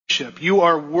You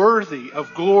are worthy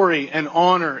of glory and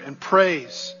honor and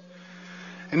praise.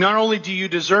 And not only do you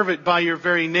deserve it by your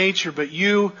very nature, but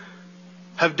you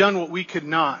have done what we could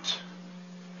not.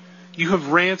 You have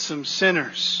ransomed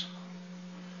sinners.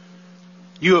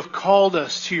 You have called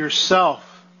us to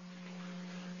yourself.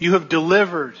 You have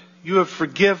delivered. You have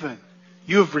forgiven.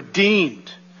 You have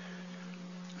redeemed.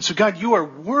 So God, you are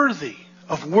worthy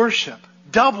of worship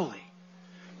doubly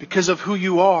because of who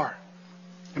you are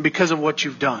and because of what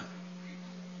you've done.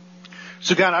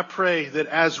 So God, I pray that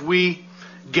as we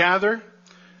gather,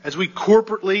 as we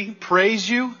corporately praise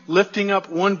you, lifting up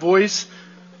one voice,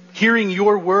 hearing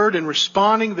your word and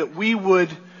responding, that we would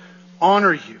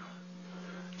honor you,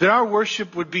 that our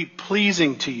worship would be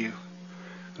pleasing to you,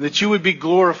 and that you would be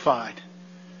glorified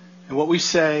in what we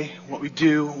say, what we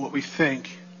do, what we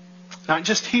think, not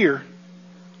just here,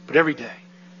 but every day,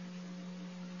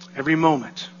 every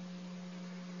moment.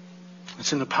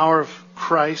 It's in the power of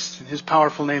Christ and His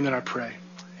powerful name that I pray.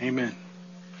 Amen.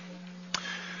 I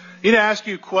need to ask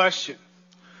you a question.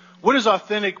 What does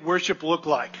authentic worship look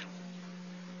like?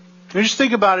 Just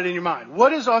think about it in your mind.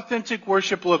 What does authentic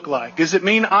worship look like? Does it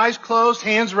mean eyes closed,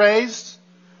 hands raised?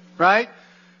 Right?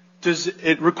 Does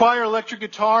it require electric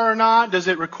guitar or not? Does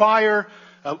it require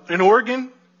an organ?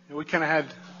 We didn't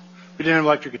have an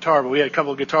electric guitar, but we had a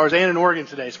couple of guitars and an organ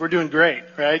today, so we're doing great,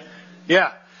 right?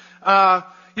 Yeah.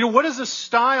 What does the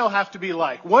style have to be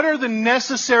like? What are the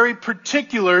necessary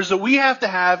particulars that we have to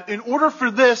have in order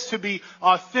for this to be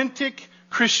authentic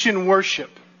Christian worship?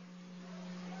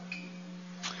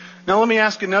 Now let me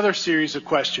ask another series of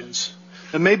questions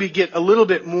that maybe get a little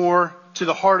bit more to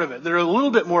the heart of it, that are a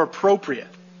little bit more appropriate.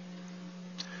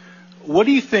 What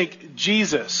do you think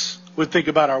Jesus would think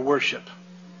about our worship?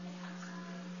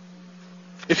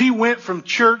 If He went from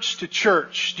church to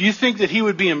church, do you think that He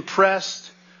would be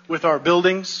impressed with our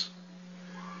buildings?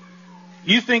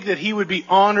 Do you think that He would be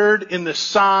honored in the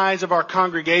size of our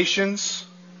congregations?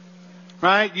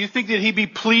 Right? Do you think that He'd be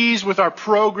pleased with our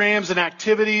programs and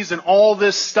activities and all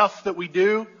this stuff that we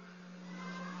do?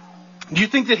 Do you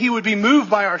think that He would be moved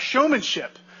by our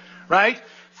showmanship? Right?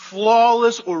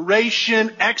 Flawless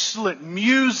oration, excellent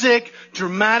music,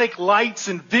 dramatic lights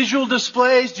and visual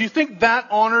displays. Do you think that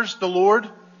honors the Lord? Do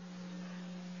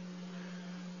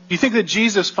you think that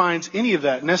Jesus finds any of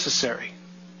that necessary?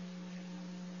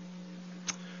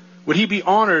 Would He be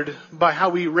honored by how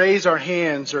we raise our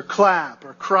hands or clap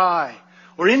or cry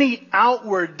or any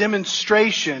outward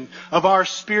demonstration of our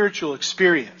spiritual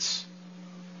experience?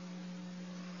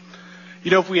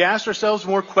 If we ask ourselves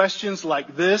more questions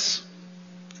like this,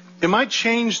 it might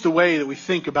change the way that we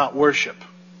think about worship.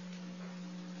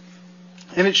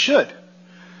 And it should.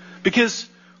 Because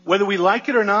whether we like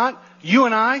it or not, you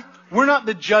and I, we're not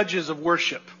the judges of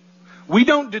worship. We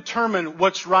don't determine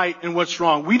what's right and what's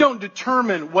wrong. We don't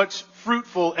determine what's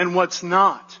fruitful and what's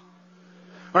not.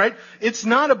 All right? It's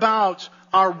not about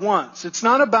our wants. It's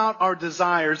not about our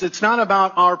desires. It's not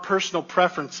about our personal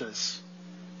preferences.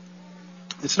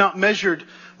 It's not measured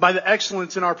by the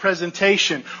excellence in our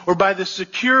presentation or by the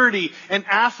security and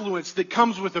affluence that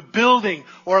comes with a building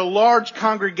or a large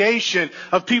congregation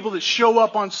of people that show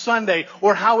up on Sunday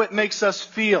or how it makes us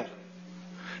feel.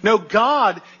 No,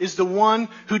 God is the one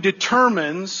who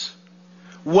determines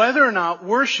whether or not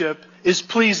worship is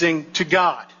pleasing to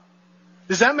God.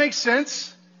 Does that make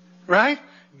sense? Right?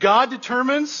 God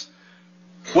determines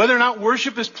whether or not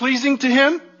worship is pleasing to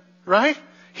Him. Right?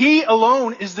 He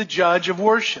alone is the judge of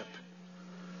worship.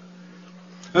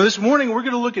 Now this morning we're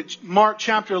going to look at Mark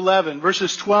chapter 11,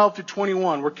 verses 12 to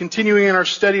 21. We're continuing in our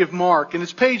study of Mark, and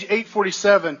it's page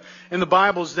 847 in the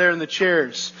Bibles there in the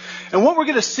chairs. And what we're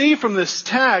going to see from this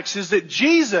text is that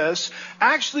Jesus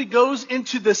actually goes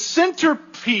into the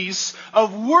centerpiece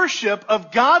of worship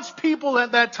of God's people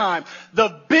at that time.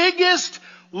 The biggest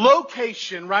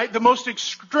location, right? The most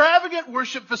extravagant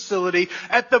worship facility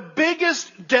at the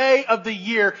biggest day of the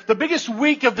year, the biggest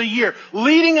week of the year,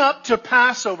 leading up to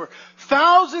Passover.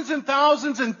 Thousands and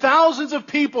thousands and thousands of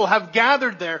people have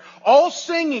gathered there, all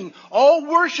singing, all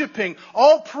worshiping,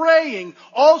 all praying,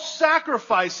 all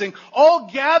sacrificing, all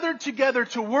gathered together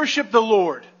to worship the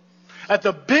Lord at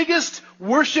the biggest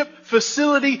worship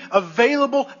facility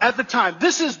available at the time.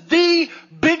 This is the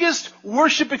biggest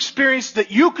worship experience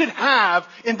that you could have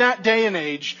in that day and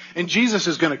age, and Jesus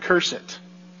is going to curse it.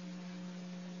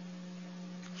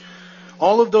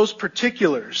 All of those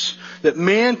particulars that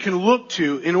man can look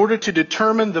to in order to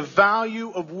determine the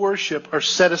value of worship are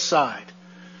set aside.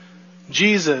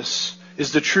 Jesus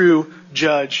is the true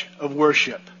judge of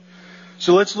worship.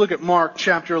 So let's look at Mark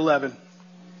chapter 11,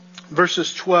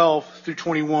 verses 12 through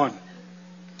 21.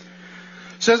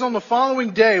 It says on the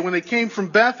following day, when they came from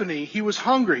Bethany, he was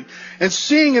hungry. And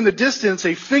seeing in the distance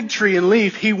a fig tree and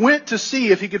leaf, he went to see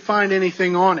if he could find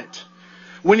anything on it.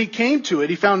 When he came to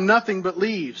it, he found nothing but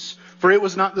leaves, for it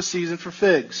was not the season for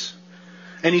figs.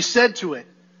 And he said to it,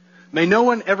 "May no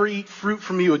one ever eat fruit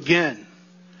from you again."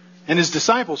 And his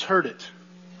disciples heard it.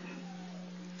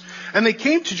 And they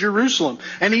came to Jerusalem,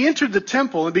 and he entered the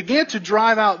temple and began to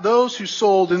drive out those who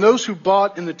sold and those who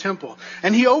bought in the temple.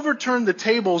 And he overturned the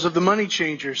tables of the money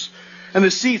changers and the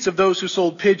seats of those who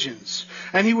sold pigeons.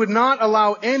 And he would not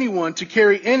allow anyone to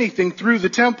carry anything through the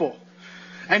temple.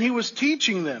 And he was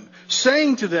teaching them,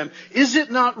 saying to them, "Is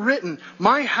it not written,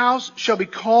 'My house shall be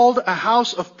called a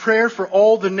house of prayer for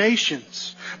all the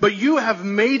nations'? But you have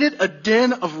made it a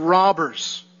den of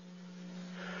robbers."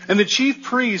 And the chief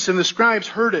priests and the scribes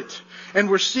heard it, and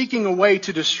were seeking a way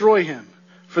to destroy him,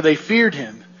 for they feared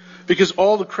him, because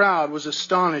all the crowd was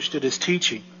astonished at his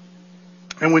teaching.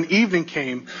 And when evening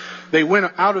came, they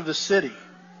went out of the city.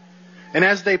 And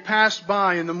as they passed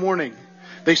by in the morning,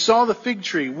 they saw the fig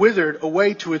tree withered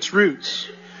away to its roots.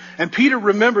 And Peter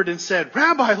remembered and said,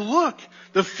 "Rabbi, look,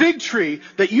 the fig tree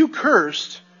that you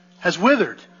cursed has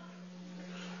withered."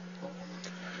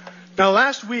 Now,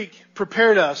 last week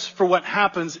prepared us for what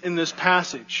happens in this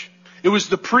passage. It was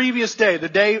the previous day, the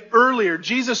day earlier,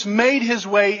 Jesus made his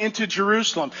way into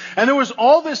Jerusalem. And there was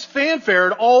all this fanfare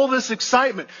and all this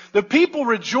excitement. The people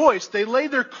rejoiced. They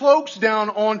laid their cloaks down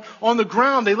on the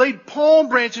ground. They laid palm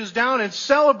branches down and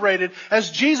celebrated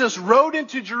as Jesus rode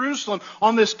into Jerusalem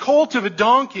on this colt of a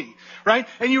donkey. Right?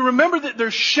 And you remember that they're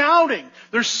shouting,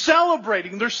 they're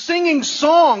celebrating, they're singing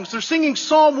songs. They're singing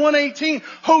Psalm 118,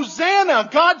 "Hosanna,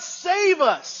 God save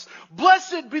us.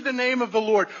 Blessed be the name of the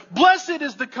Lord. Blessed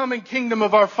is the coming kingdom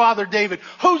of our father David.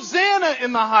 Hosanna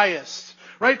in the highest."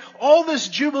 Right? All this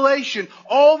jubilation,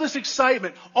 all this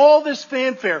excitement, all this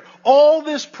fanfare, all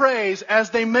this praise as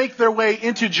they make their way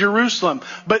into Jerusalem.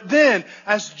 But then,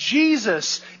 as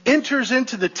Jesus enters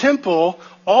into the temple,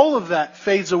 all of that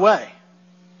fades away.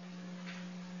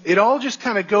 It all just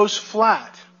kind of goes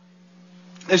flat.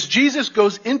 As Jesus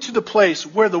goes into the place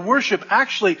where the worship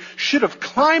actually should have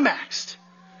climaxed,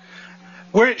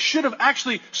 where it should have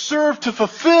actually served to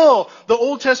fulfill the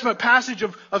Old Testament passage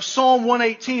of Psalm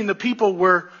 118, the people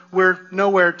were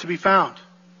nowhere to be found.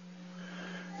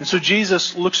 And so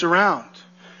Jesus looks around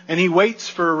and he waits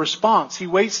for a response. He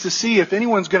waits to see if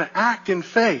anyone's going to act in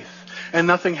faith. And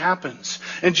nothing happens.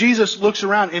 And Jesus looks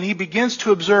around and he begins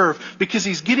to observe, because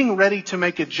he's getting ready to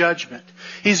make a judgment.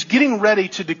 He's getting ready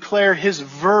to declare his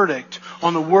verdict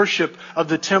on the worship of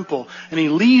the temple. And he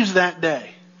leaves that day.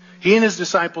 He and his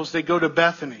disciples, they go to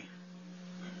Bethany.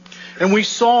 And we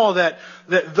saw that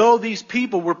though these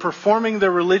people were performing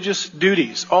their religious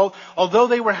duties, although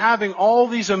they were having all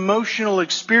these emotional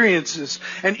experiences,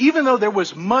 and even though there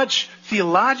was much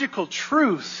theological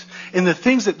truth in the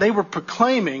things that they were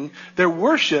proclaiming, their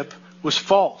worship was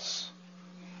false.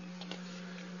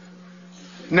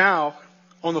 Now,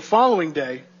 on the following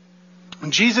day,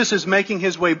 Jesus is making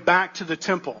his way back to the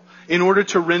temple in order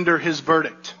to render his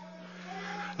verdict.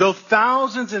 Though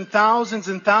thousands and thousands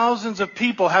and thousands of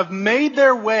people have made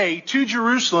their way to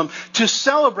Jerusalem to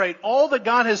celebrate all that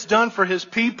God has done for his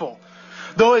people,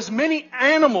 though as many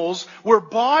animals were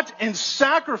bought and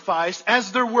sacrificed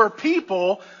as there were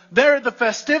people there at the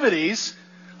festivities,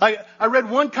 I read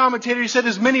one commentator, he said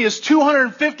as many as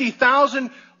 250,000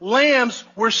 lambs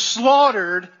were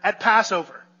slaughtered at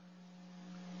Passover.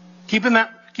 Keep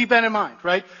that in mind,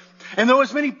 right? And though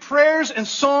as many prayers and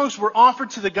songs were offered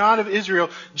to the God of Israel,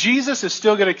 Jesus is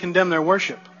still going to condemn their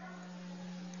worship.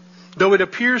 Though it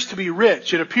appears to be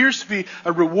rich, it appears to be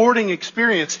a rewarding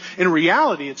experience, in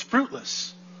reality it's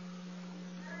fruitless.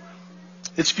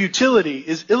 Its futility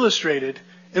is illustrated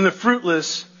in the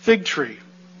fruitless fig tree.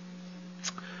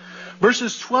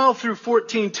 Verses 12 through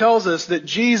 14 tells us that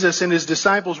Jesus and his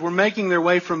disciples were making their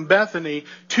way from Bethany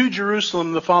to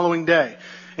Jerusalem the following day.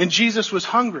 And Jesus was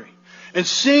hungry. And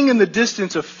seeing in the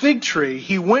distance a fig tree,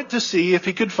 he went to see if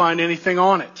he could find anything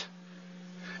on it.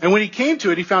 And when he came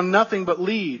to it, he found nothing but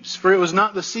leaves, for it was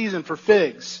not the season for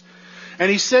figs. And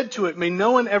he said to it, "May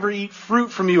no one ever eat fruit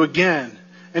from you again."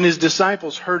 And his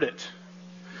disciples heard it.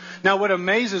 Now, what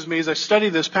amazes me as I study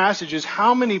this passage is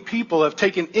how many people have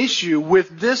taken issue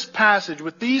with this passage,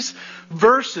 with these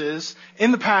verses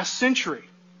in the past century.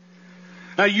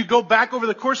 Now, you go back over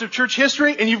the course of church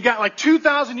history and you've got like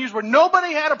 2,000 years where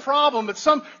nobody had a problem, but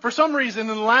for some reason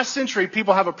in the last century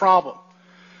people have a problem.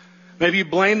 Maybe you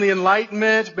blame the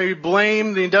Enlightenment, maybe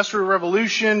blame the Industrial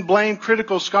Revolution, blame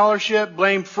critical scholarship,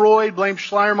 blame Freud, blame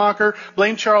Schleiermacher,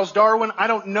 blame Charles Darwin. I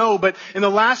don't know, but in the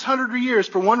last 100 years,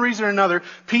 for one reason or another,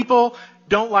 people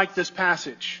don't like this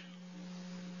passage.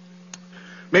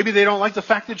 Maybe they don't like the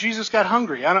fact that Jesus got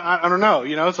hungry. I don't know.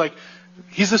 It's like,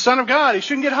 he's the Son of God. He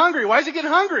shouldn't get hungry. Why is he getting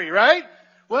hungry, right?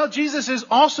 Well, Jesus is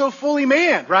also fully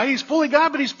man, right? He's fully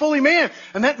God, but he's fully man.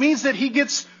 And that means that he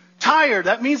gets tired.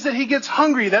 That means that he gets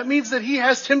hungry. That means that he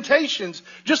has temptations,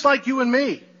 just like you and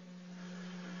me.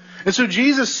 And so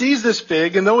Jesus sees this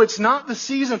fig, and though it's not the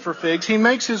season for figs, he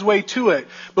makes his way to it.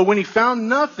 But when he found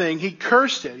nothing, he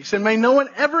cursed it. He said, may no one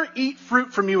ever eat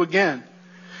fruit from you again.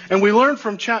 And we learn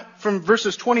from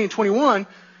verses 20 and 21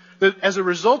 that as a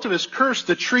result of his curse,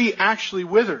 the tree actually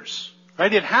withers.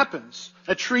 Right? It happens.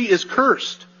 A tree is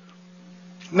cursed.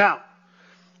 Now,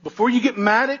 before you get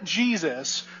mad at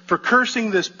Jesus for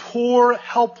cursing this poor,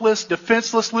 helpless,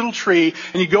 defenseless little tree,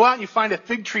 and you go out and you find a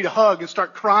fig tree to hug and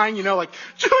start crying, like,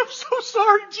 I'm so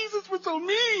sorry, Jesus was so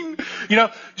mean.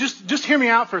 Just hear me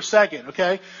out for a second,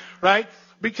 okay? Right?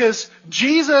 Because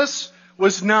Jesus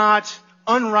was not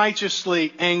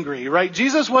unrighteously angry, right?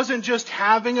 Jesus wasn't just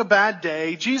having a bad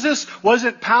day. Jesus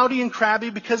wasn't pouty and crabby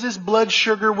because his blood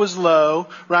sugar was low,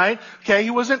 right? Okay,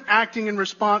 he wasn't acting in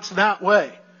response that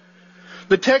way.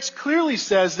 The text clearly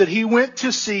says that he went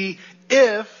to see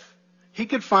if he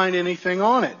could find anything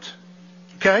on it.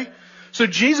 Okay? So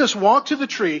Jesus walked to the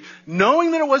tree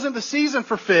knowing that it wasn't the season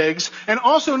for figs and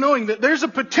also knowing that there's a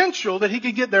potential that he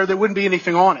could get there wouldn't be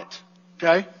anything on it.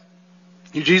 Okay?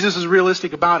 Jesus is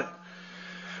realistic about it.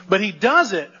 But he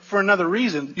does it for another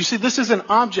reason. You see, this is an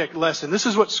object lesson. This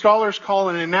is what scholars call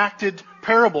an enacted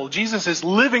parable. Jesus is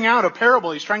living out a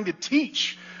parable. He's trying to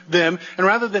teach them. And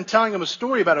rather than telling them a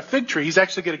story about a fig tree, he's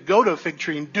actually going to go to a fig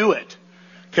tree and do it.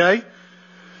 Okay?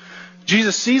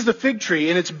 Jesus sees the fig tree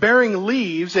and it's bearing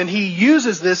leaves, and he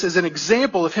uses this as an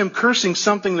example of him cursing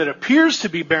something that appears to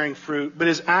be bearing fruit but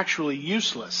is actually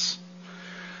useless.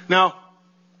 Now,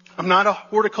 I'm not a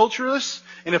horticulturalist,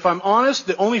 and if I'm honest,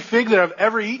 the only fig that I've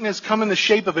ever eaten has come in the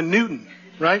shape of a Newton,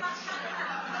 right?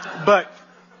 But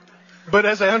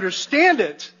as I understand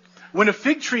it, when a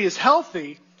fig tree is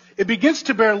healthy, it begins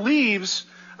to bear leaves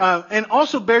and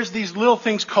also bears these little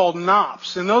things called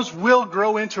knops. And those will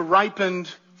grow into ripened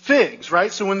figs,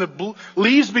 right? So when the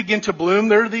leaves begin to bloom,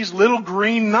 there are these little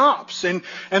green knops. And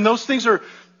those things are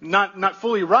not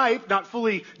fully ripe, not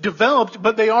fully developed,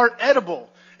 but they are edible.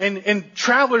 And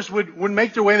travelers would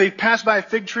make their way, they'd pass by a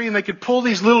fig tree and they could pull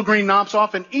these little green knops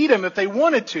off and eat them if they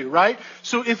wanted to, right?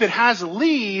 So if it has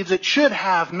leaves, it should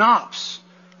have knops,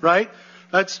 right?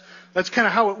 That's kind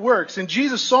of how it works. And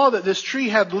Jesus saw that this tree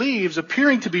had leaves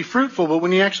appearing to be fruitful, but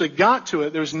when he actually got to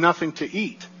it, there was nothing to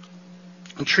eat.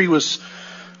 The tree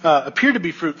appeared to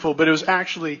be fruitful, but it was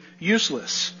actually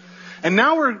useless. And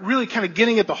now we're really kind of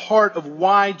getting at the heart of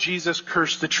why Jesus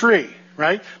cursed the tree,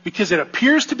 right? Because it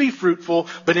appears to be fruitful,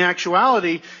 but in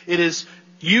actuality, it is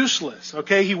useless,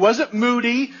 okay? He wasn't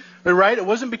moody, right? It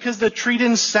wasn't because the tree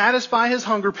didn't satisfy his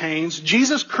hunger pains.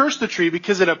 Jesus cursed the tree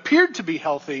because it appeared to be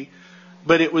healthy,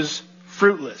 but it was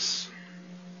fruitless.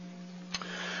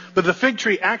 But the fig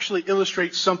tree actually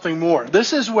illustrates something more.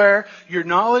 This is where your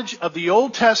knowledge of the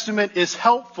Old Testament is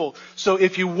helpful. So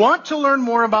if you want to learn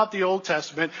more about the Old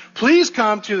Testament, please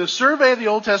come to the Survey of the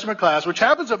Old Testament class, which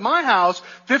happens at my house,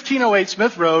 1508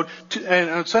 Smith Road, and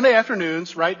on Sunday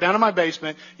afternoons, right down in my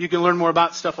basement. You can learn more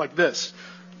about stuff like this.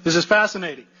 This is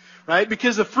fascinating. Right?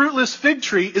 Because the fruitless fig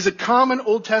tree is a common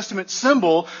Old Testament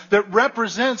symbol that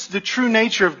represents the true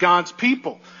nature of God's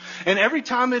people. And every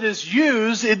time it is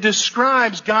used, it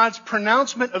describes God's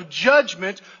pronouncement of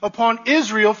judgment upon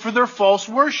Israel for their false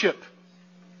worship.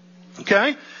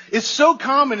 Okay? It's so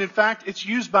common, in fact, it's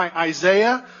used by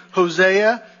Isaiah,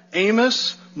 Hosea,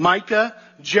 Amos, Micah,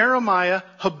 Jeremiah,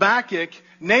 Habakkuk,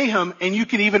 Nahum, and you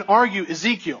could even argue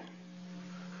Ezekiel.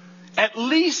 At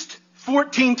least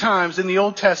 14 times in the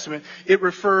Old Testament, it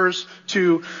refers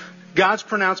to God's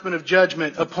pronouncement of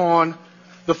judgment upon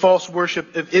the false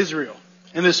worship of Israel.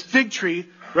 And this fig tree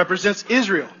represents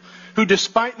Israel, who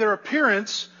despite their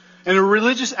appearance and a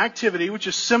religious activity, which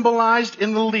is symbolized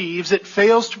in the leaves, it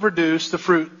fails to produce the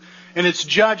fruit. And it's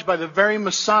judged by the very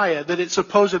Messiah that it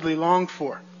supposedly longed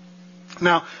for.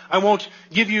 Now, I won't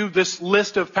give you this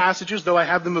list of passages, though I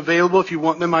have them available. If you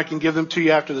want them, I can give them to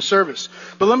you after the service.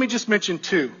 But let me just mention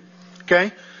two.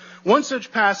 Okay? One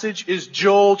such passage is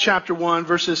Joel chapter 1,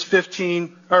 verses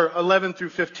 11 through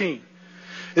 15.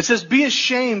 It says, "Be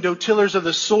ashamed, O tillers of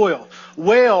the soil.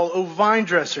 Wail, O vine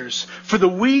dressers, for the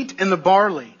wheat and the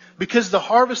barley, because the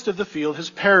harvest of the field has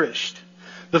perished.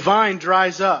 The vine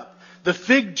dries up. The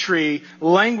fig tree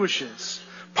languishes.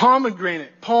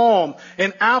 Pomegranate, palm,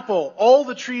 and apple, all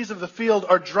the trees of the field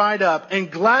are dried up, and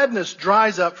gladness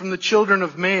dries up from the children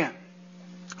of man.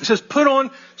 It says, put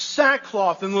on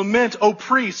sackcloth and lament, O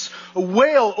priests,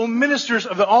 wail, O ministers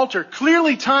of the altar.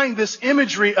 Clearly tying this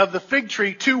imagery of the fig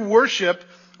tree to worship,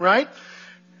 right?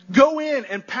 Go in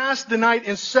and pass the night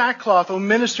in sackcloth, O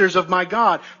ministers of my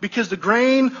God, because the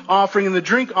grain offering and the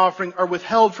drink offering are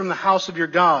withheld from the house of your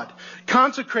God.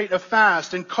 Consecrate a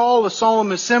fast and call a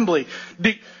solemn assembly.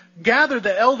 Gather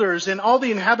the elders and all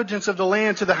the inhabitants of the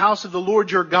land to the house of the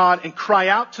Lord your God and cry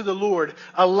out to the Lord.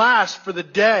 Alas, for the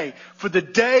day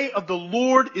of the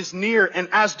Lord is near, and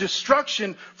as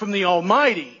destruction from the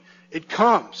Almighty it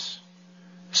comes.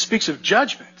 It speaks of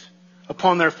judgment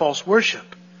upon their false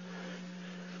worship.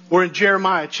 Or in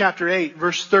Jeremiah chapter 8,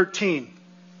 verse 13.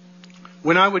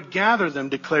 When I would gather them,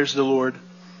 declares the Lord,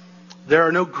 there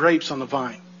are no grapes on the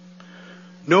vine,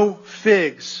 no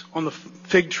figs on the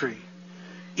fig tree.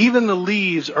 Even the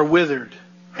leaves are withered,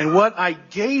 and what I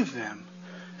gave them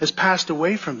has passed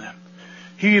away from them.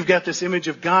 Here you've got this image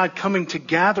of God coming to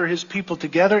gather His people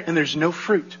together, and there's no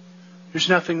fruit. There's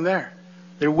nothing there.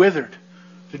 They're withered.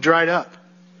 They're dried up.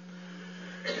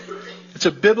 It's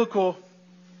a biblical...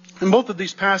 In both of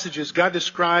these passages, God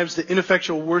describes the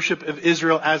ineffectual worship of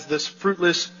Israel as this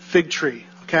fruitless fig tree.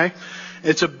 Okay?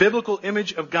 It's a biblical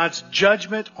image of God's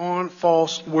judgment on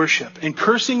false worship. In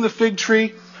cursing the fig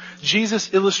tree,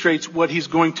 Jesus illustrates what He's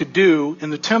going to do in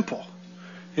the temple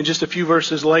in just a few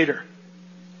verses later.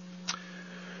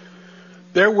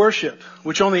 Their worship,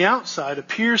 which on the outside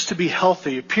appears to be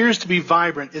healthy, appears to be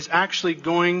vibrant, is actually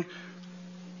going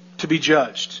to be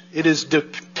judged. It is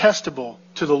detestable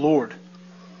to the Lord.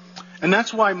 And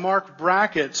that's why Mark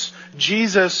brackets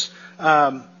Jesus'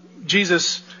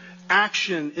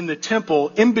 action in the temple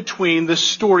in between the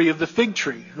story of the fig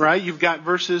tree, right? You've got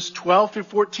verses 12 through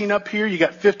 14 up here. You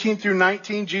got 15 through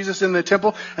 19, Jesus in the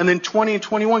temple. And then 20 and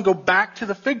 21 go back to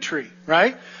the fig tree,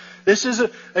 right? This is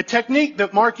a technique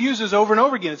that Mark uses over and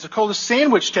over again. It's called a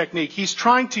sandwich technique. He's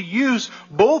trying to use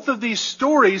both of these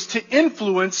stories to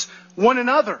influence one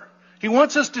another. He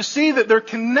wants us to see that they're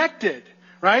connected.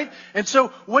 Right? And so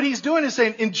what he's doing is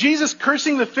saying, in Jesus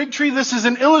cursing the fig tree, this is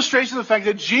an illustration of the fact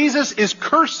that Jesus is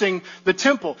cursing the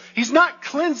temple. He's not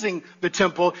cleansing the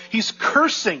temple. He's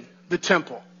cursing the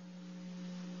temple.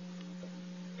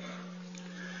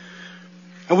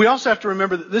 And we also have to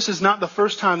remember that this is not the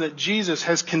first time that Jesus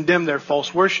has condemned their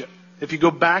false worship. If you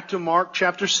go back to Mark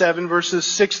chapter 7, verses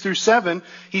 6 through 7,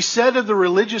 he said of the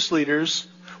religious leaders,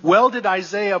 well did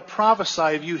Isaiah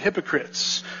prophesy of you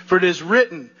hypocrites, for it is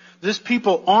written, this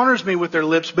people honors me with their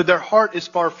lips, but their heart is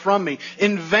far from me.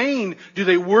 In vain do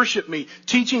they worship me,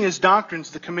 teaching as doctrines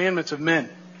the commandments of men.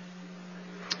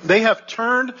 They have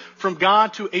turned from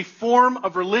God to a form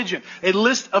of religion, a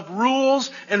list of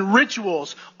rules and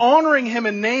rituals, honoring Him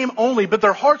in name only, but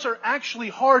their hearts are actually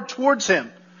hard towards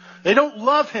Him. They don't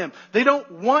love Him. They don't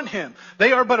want Him.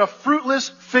 They are but a fruitless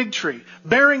fig tree,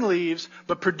 bearing leaves,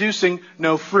 but producing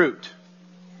no fruit.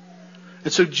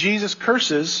 And so Jesus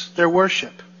curses their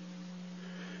worship.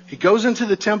 He goes into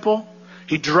the temple.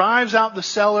 He drives out the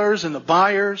sellers and the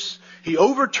buyers. He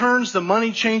overturns the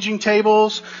money-changing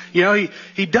tables.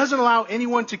 He doesn't allow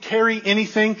anyone to carry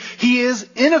anything. He is,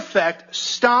 in effect,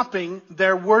 stopping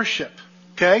their worship.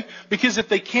 Okay? Because if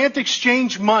they can't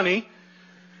exchange money,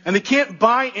 and they can't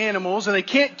buy animals, and they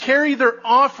can't carry their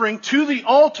offering to the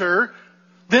altar,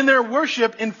 then their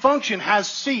worship and function has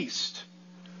ceased.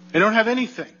 They don't have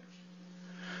anything.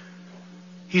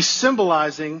 He's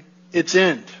symbolizing its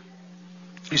end.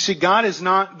 You see, God is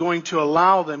not going to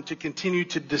allow them to continue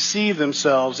to deceive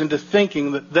themselves into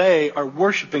thinking that they are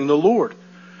worshiping the Lord.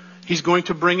 He's going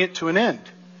to bring it to an end.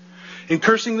 In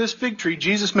cursing this fig tree,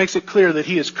 Jesus makes it clear that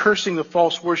He is cursing the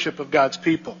false worship of God's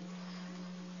people.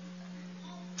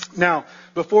 Now,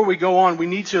 before we go on, we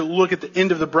need to look at the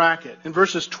end of the bracket. In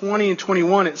verses 20 and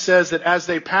 21, it says that as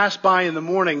they passed by in the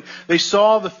morning, they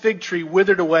saw the fig tree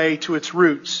withered away to its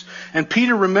roots. And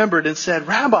Peter remembered and said,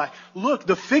 Rabbi, look,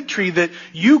 the fig tree that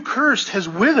you cursed has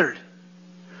withered.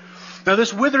 Now,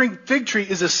 this withering fig tree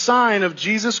is a sign of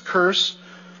Jesus' curse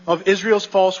of Israel's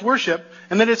false worship,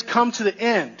 and that it's come to the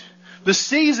end. The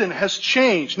season has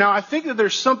changed. Now, I think that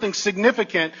there's something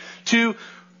significant to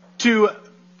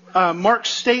Mark's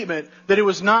statement that it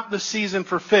was not the season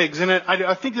for figs. And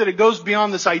I think that it goes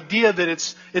beyond this idea that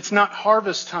it's not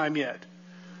harvest time yet.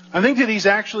 I think that he's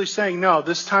actually saying, no,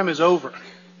 this time is over.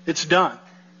 It's done.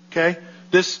 Okay?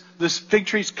 This fig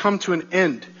tree's come to an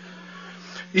end.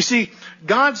 You see,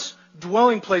 God's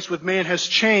dwelling place with man has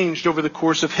changed over the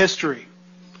course of history.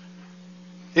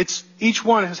 Each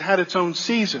one has had its own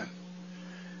season.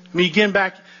 I mean, again,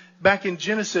 back in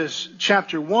Genesis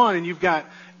chapter 1, and you've got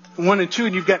 1 and 2,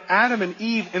 and you've got Adam and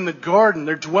Eve in the garden.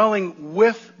 They're dwelling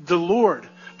with the Lord.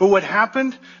 But what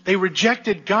happened? They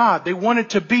rejected God. They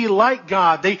wanted to be like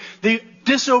God. They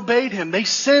disobeyed Him. They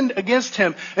sinned against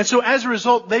Him. And so as a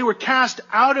result, they were cast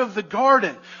out of the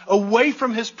garden, away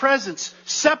from His presence,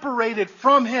 separated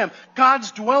from Him,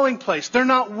 God's dwelling place. They're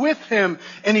not with Him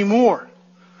anymore.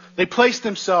 They placed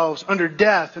themselves under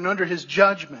death and under His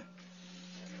judgment.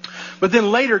 But then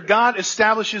later, God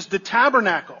establishes the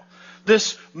tabernacle,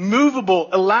 this movable,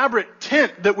 elaborate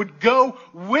tent that would go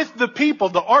with the people.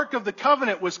 The Ark of the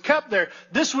Covenant was kept there.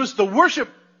 This was the worship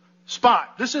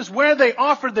spot. This is where they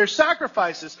offered their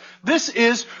sacrifices. This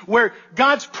is where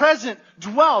God's presence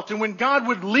dwelt. And when God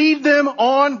would lead them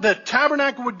on, the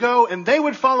tabernacle would go and they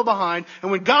would follow behind.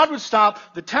 And when God would stop,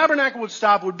 the tabernacle would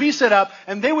stop, would be set up,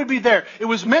 and they would be there. It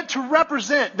was meant to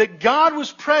represent that God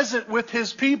was present with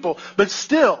His people. But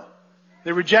still,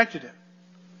 they rejected Him.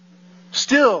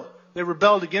 Still, they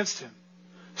rebelled against Him.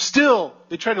 Still,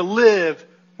 they tried to live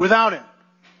without Him.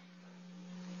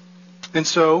 And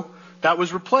so, that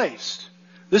was replaced.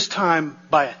 This time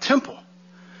by a temple.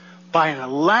 By an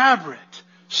elaborate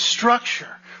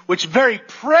structure. Which very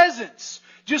presence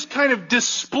just kind of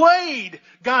displayed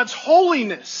God's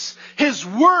holiness. His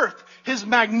worth. His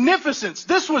magnificence.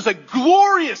 This was a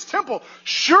glorious temple.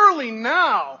 Surely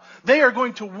now they are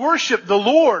going to worship the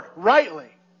Lord rightly.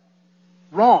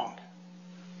 Wrong.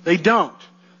 They don't.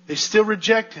 They still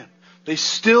reject Him. They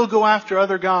still go after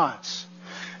other gods.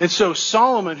 And so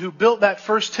Solomon, who built that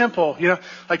first temple,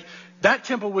 that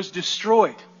temple was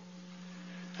destroyed.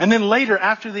 And then later,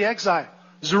 after the exile,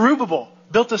 Zerubbabel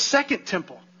built a second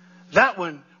temple. That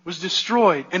one was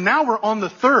destroyed. And now we're on the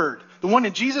third. The one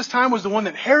in Jesus' time was the one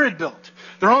that Herod built.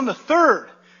 They're on the third.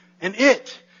 And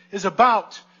it is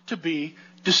about to be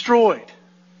destroyed.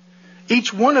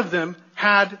 Each one of them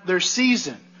had their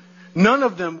season. None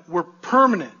of them were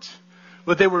permanent,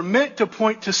 but they were meant to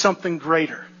point to something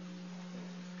greater.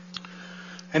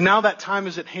 And now that time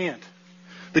is at hand.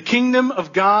 The kingdom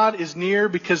of God is near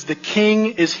because the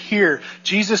King is here.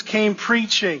 Jesus came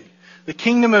preaching. The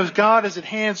kingdom of God is at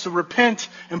hand, so repent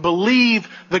and believe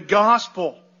the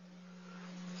gospel.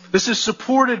 This is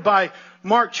supported by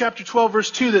Mark chapter 12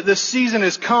 verse 2 that this season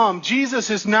has come. Jesus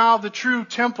is now the true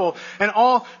temple, and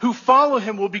all who follow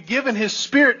Him will be given His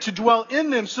Spirit to dwell in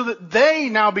them so that they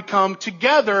now become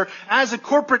together as a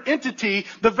corporate entity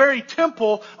the very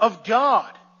temple of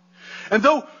God. And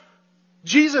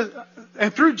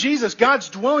through Jesus, God's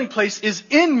dwelling place is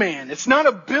in man. It's not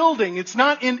a building. It's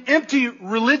not in empty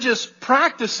religious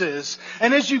practices.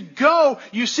 And as you go,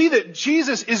 you see that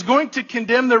Jesus is going to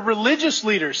condemn the religious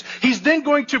leaders. He's then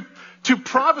going to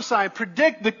prophesy,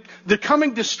 predict the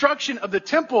coming destruction of the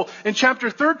temple in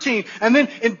chapter 13. And then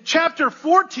in chapter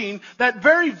 14, that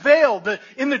very veil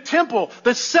in the temple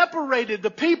that separated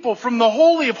the people from the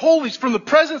Holy of Holies, from the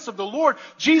presence of the Lord,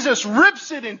 Jesus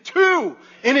rips it in two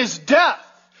in His death.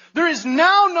 There is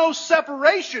now no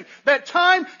separation. That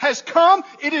time has come.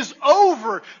 It is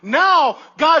over. Now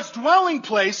God's dwelling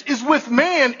place is with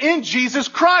man in Jesus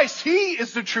Christ. He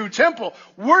is the true temple.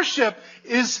 Worship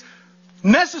is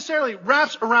necessarily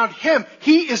wraps around Him.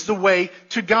 He is the way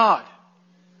to God.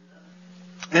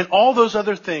 And all those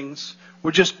other things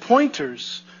were just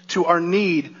pointers to our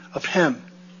need of Him.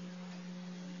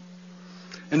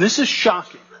 And this is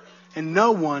shocking. And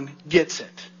no one gets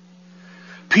it.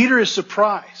 Peter is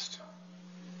surprised.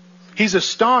 He's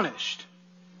astonished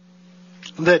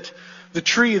that the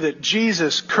tree that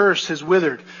Jesus cursed has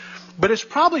withered. But it's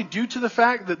probably due to the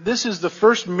fact that this is the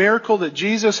first miracle that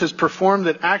Jesus has performed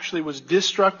that actually was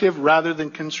destructive rather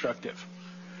than constructive.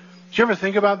 Did you ever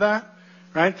think about that?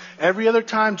 Right? Every other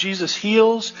time Jesus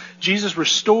heals, Jesus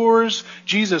restores,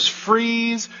 Jesus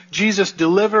frees, Jesus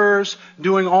delivers,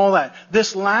 doing all that.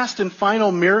 This last and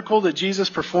final miracle that Jesus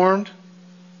performed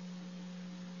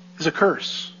is a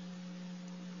curse.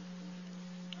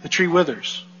 The tree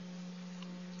withers.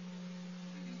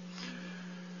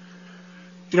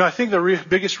 I think the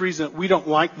biggest reason that we don't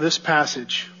like this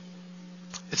passage,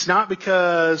 it's not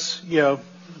because,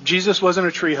 Jesus wasn't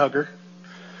a tree hugger.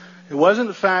 It wasn't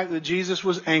the fact that Jesus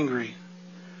was angry.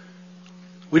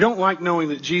 We don't like knowing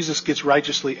that Jesus gets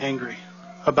righteously angry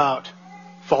about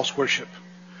false worship.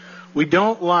 We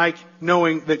don't like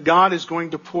knowing that God is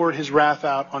going to pour His wrath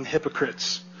out on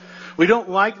hypocrites. We don't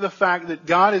like the fact that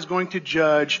God is going to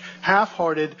judge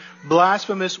half-hearted,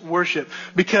 blasphemous worship.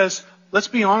 Because, let's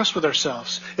be honest with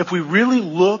ourselves. If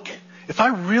I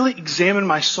really examine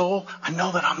my soul, I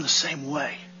know that I'm the same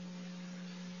way.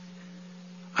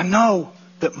 I know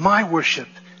that my worship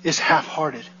is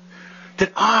half-hearted.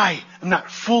 That I am not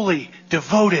fully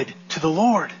devoted to the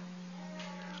Lord.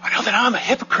 I know that I'm a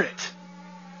hypocrite.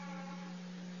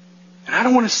 And I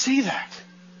don't want to see that.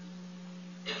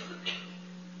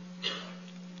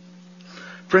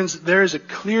 Friends, there is a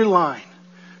clear line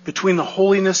between the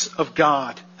holiness of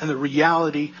God and the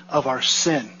reality of our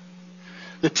sin.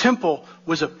 The temple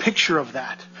was a picture of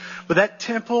that. But that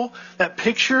temple, that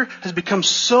picture, has become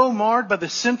so marred by the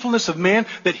sinfulness of man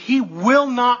that He will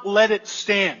not let it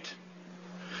stand.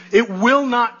 It will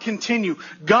not continue.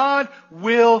 God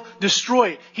will destroy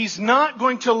it. He's not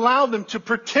going to allow them to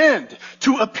pretend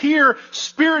to appear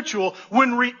spiritual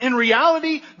when in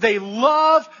reality they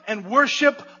love and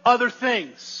worship other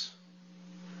things.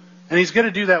 And He's going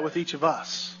to do that with each of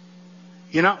us.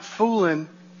 You're not fooling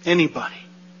anybody.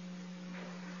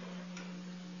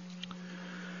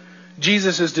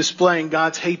 Jesus is displaying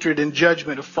God's hatred and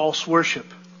judgment of false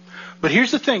worship. But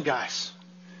here's the thing, guys.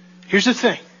 Here's the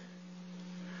thing.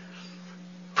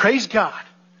 Praise God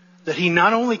that He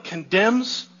not only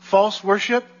condemns false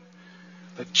worship,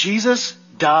 but Jesus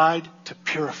died to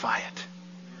purify it.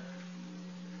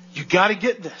 You got to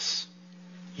get this.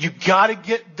 You got to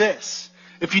get this.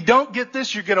 If you don't get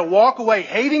this, you're going to walk away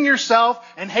hating yourself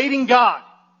and hating God.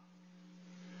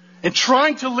 And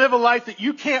trying to live a life that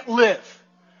you can't live.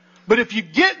 But if you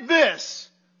get this,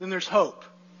 then there's hope.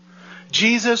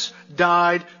 Jesus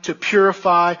died to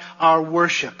purify our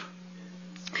worship.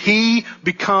 He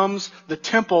becomes the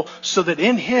temple so that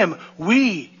in Him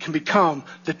we can become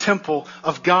the temple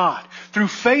of God. Through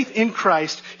faith in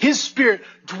Christ, His Spirit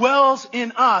dwells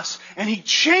in us and He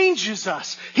changes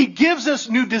us. He gives us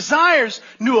new desires,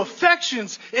 new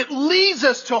affections. It leads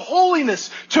us to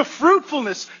holiness, to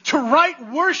fruitfulness, to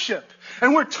right worship.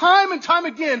 And where time and time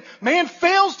again man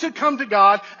fails to come to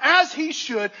God as he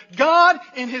should, God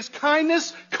in His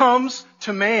kindness comes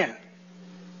to man.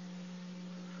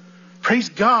 Praise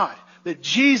God that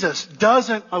Jesus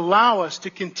doesn't allow us to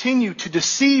continue to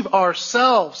deceive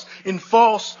ourselves in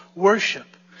false worship.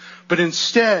 But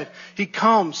instead, He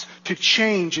comes to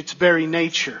change its very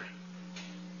nature.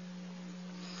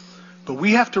 But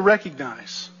we have to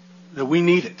recognize that we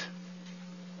need it.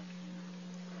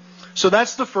 So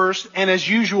that's the first, and as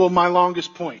usual, my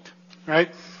longest point,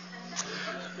 right?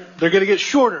 They're going to get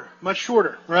shorter, much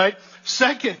shorter, right?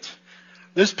 Second,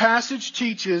 this passage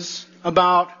teaches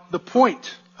about the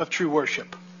point of true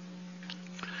worship.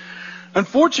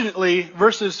 Unfortunately,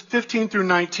 verses 15 through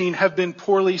 19 have been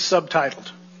poorly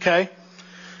subtitled, okay?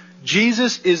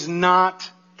 Jesus is not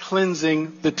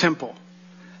cleansing the temple.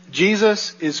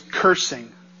 Jesus is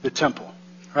cursing the temple,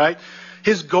 right?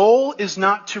 His goal is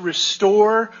not to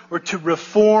restore or to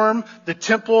reform the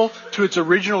temple to its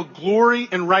original glory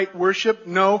and right worship.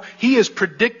 No, He is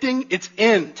predicting its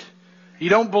end. You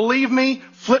don't believe me?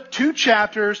 Flip 2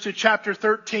 chapters to chapter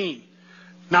 13.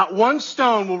 Not one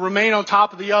stone will remain on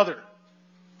top of the other.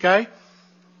 Okay?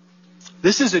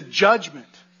 This is a judgment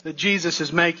that Jesus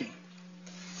is making.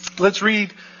 Let's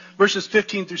read verses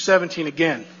 15 through 17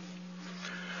 again.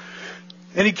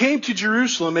 And He came to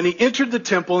Jerusalem, and He entered the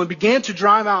temple and began to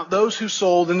drive out those who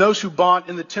sold and those who bought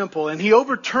in the temple. And He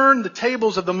overturned the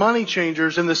tables of the money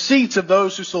changers and the seats of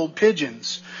those who sold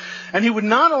pigeons. And He would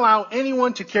not allow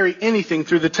anyone to carry anything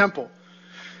through the temple.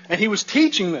 And He was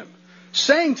teaching them,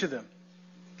 saying to them,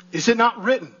 "Is it not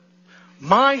written,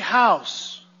 my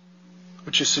house,"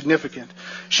 which is significant,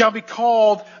 "shall be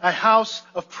called a house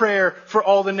of prayer for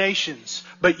all the nations,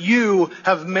 but you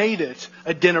have made it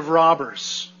a den of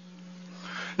robbers."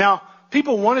 Now,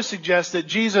 people want to suggest that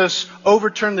Jesus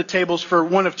overturned the tables for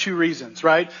one of two reasons,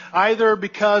 right? Either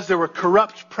because there were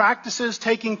corrupt practices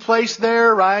taking place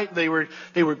there, right? They were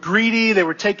greedy, they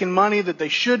were taking money that they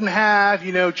shouldn't have,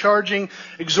 charging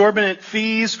exorbitant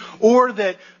fees, or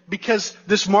that because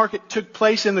this market took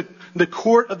place in the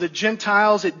court of the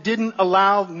Gentiles, it didn't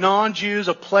allow non-Jews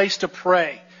a place to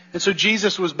pray. And so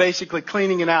Jesus was basically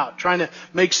cleaning it out, trying to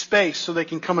make space so they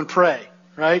can come and pray,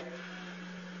 right?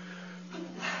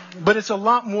 But it's a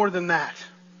lot more than that.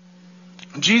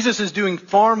 Jesus is doing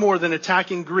far more than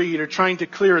attacking greed or trying to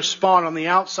clear a spot on the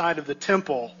outside of the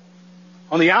temple,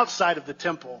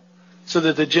 so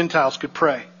that the Gentiles could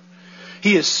pray.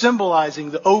 He is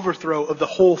symbolizing the overthrow of the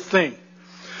whole thing.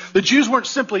 The Jews weren't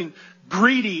simply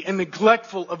greedy and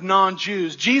neglectful of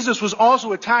non-Jews. Jesus was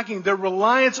also attacking their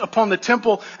reliance upon the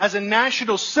temple as a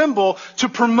national symbol to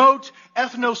promote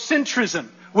ethnocentrism,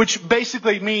 which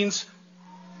basically means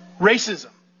racism.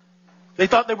 They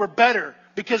thought they were better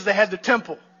because they had the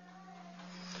temple.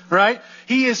 Right?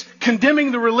 He is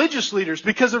condemning the religious leaders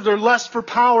because of their lust for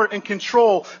power and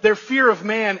control, their fear of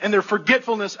man, and their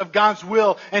forgetfulness of God's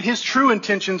will and His true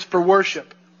intentions for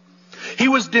worship. He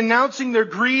was denouncing their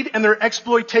greed and their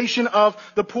exploitation of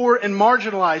the poor and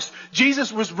marginalized.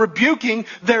 Jesus was rebuking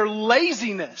their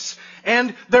laziness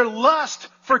and their lust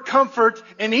for comfort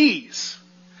and ease.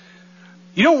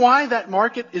 You know why that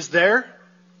market is there?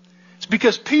 It's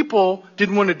because people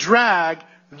didn't want to drag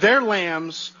their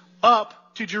lambs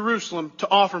up to Jerusalem to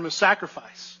offer them a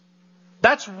sacrifice.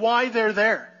 That's why they're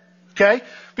there. Okay?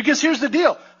 Because here's the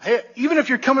deal. Hey, even if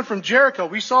you're coming from Jericho,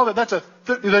 we saw that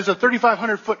there's a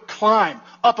 3,500 foot climb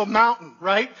up a mountain,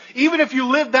 right? Even if you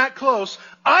live that close,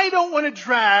 I don't want to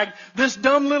drag this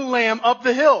dumb little lamb up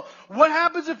the hill. What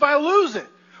happens if I lose it?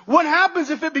 What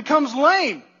happens if it becomes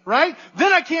lame, right?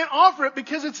 Then I can't offer it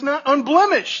because it's not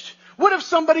unblemished. What if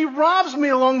somebody robs me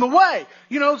along the way?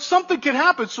 Something could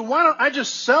happen. So why don't I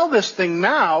just sell this thing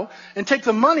now and take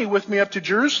the money with me up to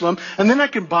Jerusalem, and then I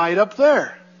can buy it up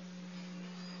there?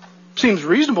 Seems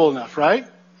reasonable enough, right?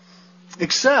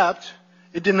 Except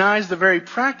it denies the very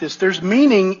practice. There's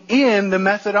meaning in the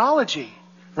methodology,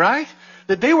 right?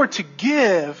 That they were to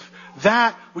give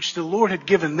that which the Lord had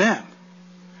given them.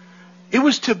 It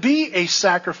was to be a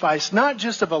sacrifice, not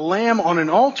just of a lamb on an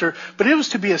altar, but it was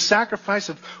to be a sacrifice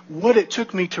of what it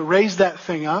took me to raise that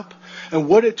thing up and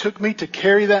what it took me to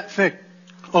carry that thing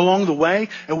along the way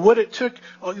and what it took,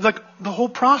 like the whole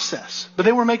process. But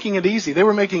they were making it easy. They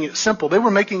were making it simple. They were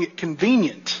making it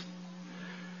convenient.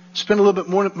 Spend a little bit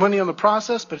more money on the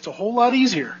process, but it's a whole lot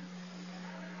easier.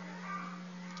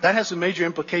 That has some major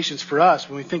implications for us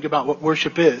when we think about what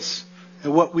worship is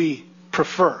and what we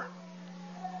prefer.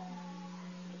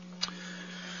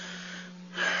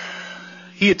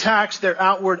 He attacks their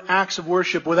outward acts of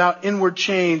worship without inward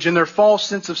change and their false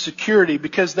sense of security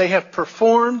because they have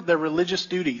performed their religious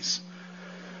duties.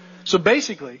 So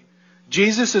basically,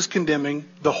 Jesus is condemning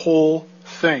the whole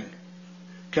thing.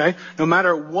 Okay? No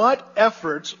matter what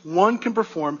efforts one can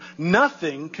perform,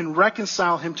 nothing can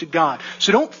reconcile him to God.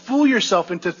 So don't fool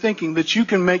yourself into thinking that you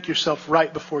can make yourself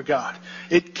right before God.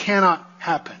 It cannot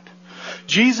happen.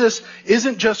 Jesus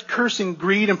isn't just cursing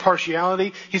greed and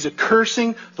partiality. He's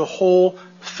cursing the whole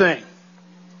thing.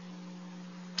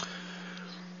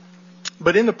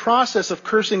 But in the process of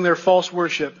cursing their false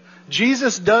worship,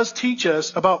 Jesus does teach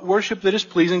us about worship that is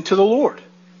pleasing to the Lord.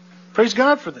 Praise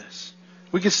God for this.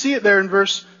 We can see it there in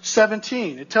verse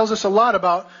 17. It tells us a lot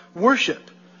about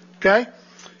worship. Okay? It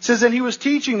says, and he was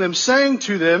teaching them, saying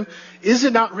to them, is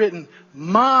it not written,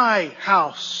 my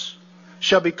house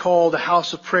shall be called a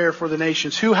house of prayer for the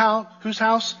nations? Whose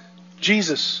house?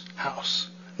 Jesus' house.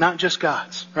 Not just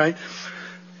God's, right?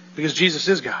 Because Jesus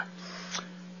is God.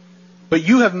 But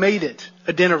you have made it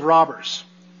a den of robbers.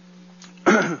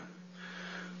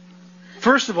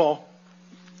 First of all,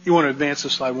 you want to advance the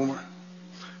slide one more?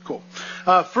 Cool.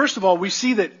 First of all, we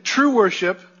see that true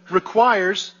worship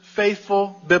requires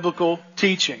faithful biblical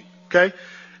teaching. Okay?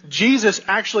 Jesus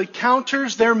actually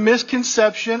counters their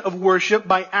misconception of worship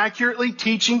by accurately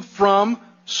teaching from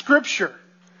Scripture.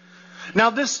 Now,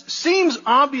 this seems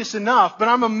obvious enough, but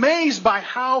I'm amazed by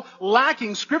how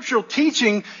lacking scriptural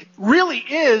teaching really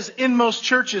is in most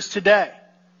churches today.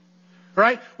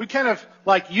 Right? We kind of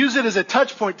use it as a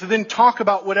touch point to then talk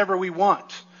about whatever we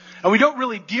want. And we don't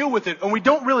really deal with it, and we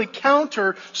don't really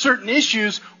counter certain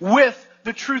issues with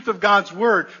the truth of God's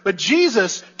Word. But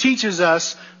Jesus teaches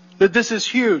us that this is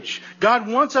huge. God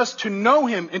wants us to know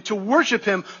Him and to worship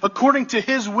Him according to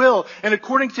His will and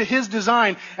according to His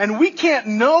design. And we can't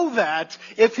know that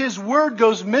if His Word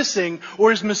goes missing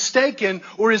or is mistaken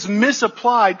or is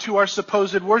misapplied to our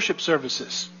supposed worship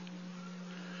services.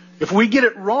 If we get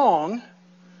it wrong,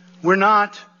 we're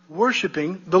not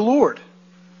worshiping the Lord.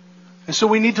 And so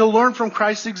we need to learn from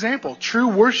Christ's example. True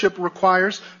worship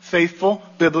requires faithful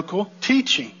biblical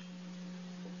teaching.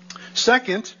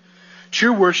 Second,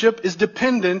 true worship is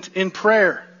dependent in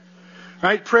prayer.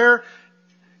 Right? Prayer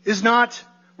is not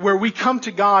where we come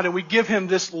to God and we give Him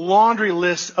this laundry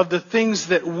list of the things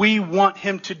that we want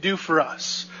Him to do for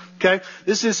us. Okay?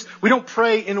 We don't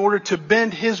pray in order to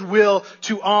bend His will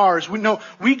to ours.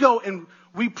 We go and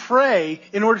we pray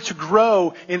in order to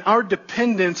grow in our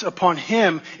dependence upon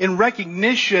Him in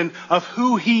recognition of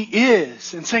who He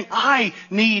is and saying, I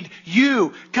need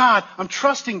You. God, I'm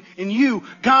trusting in You.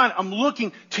 God, I'm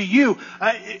looking to You.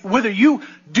 Whether You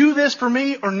do this for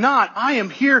me or not, I am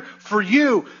here for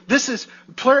You.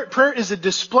 Prayer is a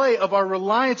display of our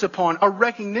reliance upon, our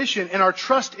recognition, and our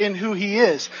trust in who He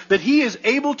is. That He is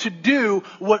able to do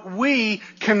what we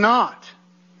cannot.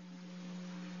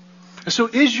 So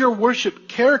is your worship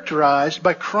characterized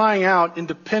by crying out in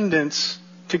dependence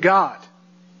to God?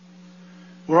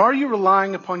 Or are you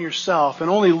relying upon yourself and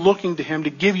only looking to Him to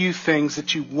give you things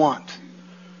that you want?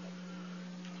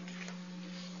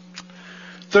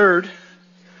 Third,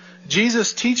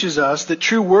 Jesus teaches us that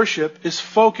true worship is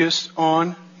focused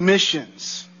on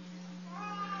missions.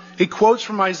 He quotes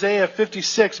from Isaiah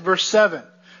 56, verse 7.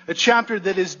 a chapter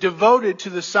that is devoted to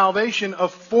the salvation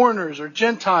of foreigners or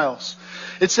Gentiles.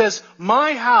 It says,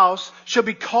 "My house shall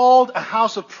be called a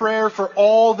house of prayer for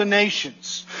all the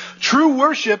nations." True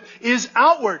worship is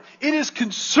outward. It is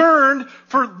concerned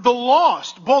for the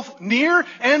lost, both near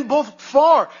and both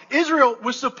far. Israel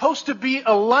was supposed to be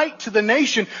a light to the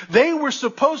nation. They were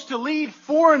supposed to lead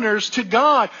foreigners to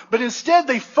God, but instead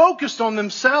they focused on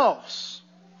themselves.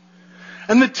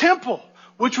 And the temple,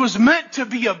 which was meant to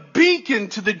be a beacon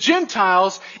to the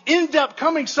Gentiles, ended up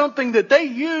becoming something that they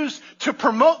used to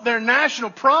promote their national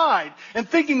pride and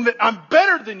thinking that I'm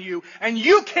better than you and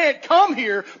you can't come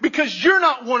here because you're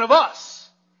not one of us.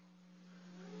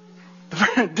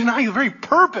 Denying the very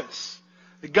purpose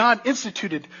that God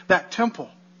instituted that temple.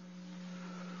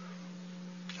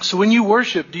 So when you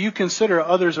worship, do you consider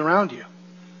others around you?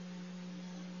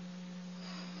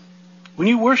 When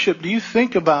you worship, do you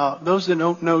think about those that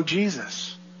don't know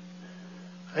Jesus?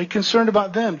 Are you concerned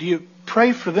about them? Do you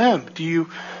pray for them? Do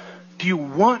you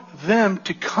want them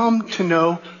to come to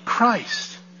know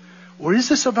Christ? Or is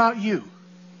this about you?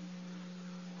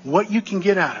 What you can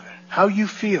get out of it? How you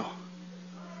feel?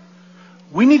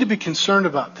 We need to be concerned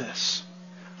about this.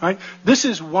 Right? This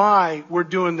is why we're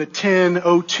doing the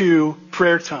 10:02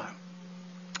 prayer time.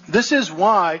 This is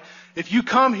why if you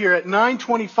come here at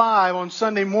 9:25 on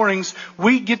Sunday mornings,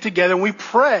 we get together and we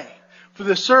pray for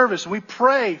the service. We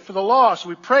pray for the lost.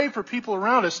 We pray for people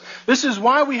around us. This is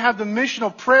why we have the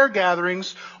missional prayer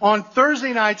gatherings on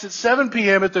Thursday nights at 7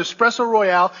 p.m. at the Espresso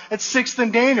Royale at 6th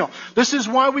and Daniel. This is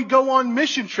why we go on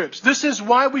mission trips. This is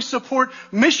why we support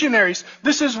missionaries.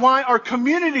 This is why our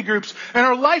community groups and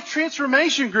our life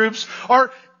transformation groups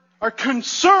are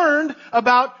concerned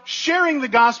about sharing the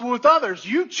gospel with others.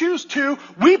 You choose to.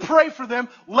 We pray for them.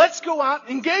 Let's go out and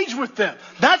engage with them.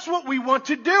 That's what we want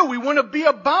to do. We want to be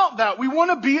about that. We want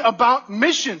to be about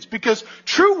missions because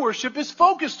true worship is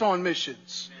focused on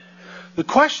missions. The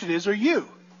question is, are you?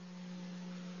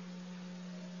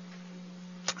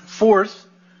 Fourth,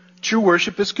 true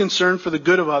worship is concerned for the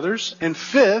good of others. And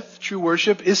fifth, true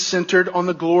worship is centered on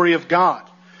the glory of God.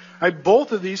 Right?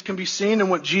 Both of these can be seen in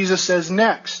what Jesus says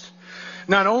next.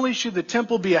 Not only should the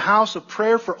temple be a house of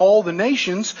prayer for all the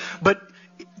nations, but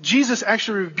Jesus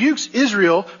actually rebukes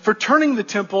Israel for turning the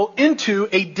temple into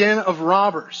a den of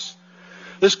robbers.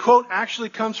 This quote actually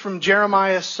comes from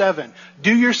Jeremiah 7.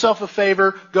 Do yourself a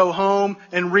favor, go home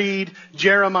and read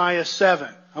Jeremiah 7.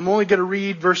 I'm only going to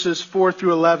read verses 4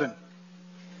 through 11.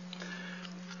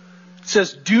 It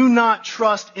says, "Do not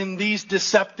trust in these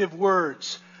deceptive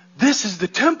words. This is the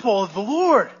temple of the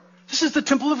Lord. This is the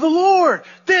temple of the Lord.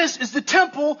 This is the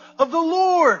temple of the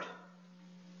Lord.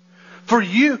 For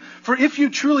if you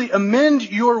truly amend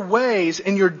your ways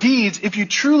and your deeds, if you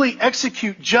truly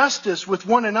execute justice with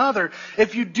one another,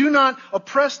 if you do not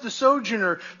oppress the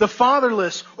sojourner, the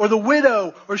fatherless, or the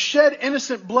widow, or shed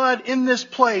innocent blood in this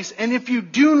place, and if you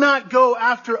do not go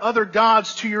after other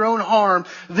gods to your own harm,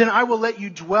 then I will let you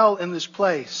dwell in this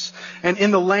place and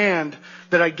in the land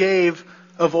that I gave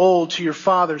of old to your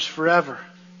fathers forever.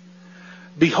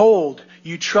 Behold,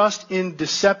 you trust in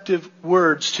deceptive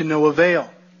words to no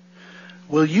avail.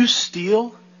 Will you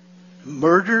steal,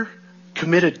 murder,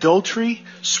 commit adultery,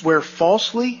 swear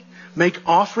falsely, make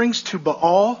offerings to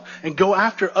Baal, and go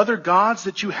after other gods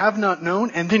that you have not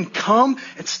known, and then come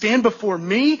and stand before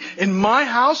me in my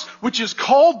house, which is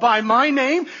called by my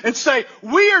name, and say,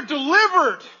 we are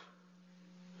delivered,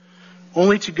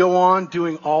 only to go on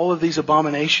doing all of these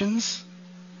abominations?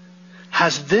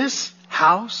 Has this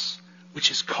house, which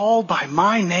is called by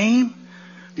my name,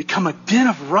 become a den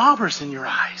of robbers in your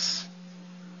eyes?"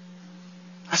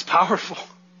 That's powerful.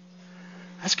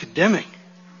 That's condemning.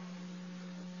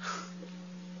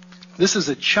 This is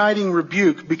a chiding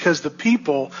rebuke because the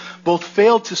people both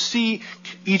failed to see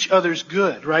each other's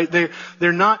good, right?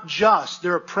 They're not just.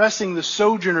 They're oppressing the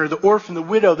sojourner, the orphan, the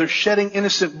widow. They're shedding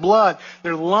innocent blood.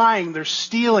 They're lying. They're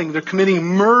stealing. They're committing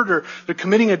murder. They're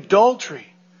committing adultery.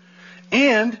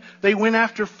 And they went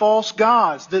after false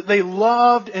gods, that they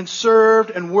loved and served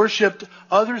and worshipped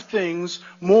other things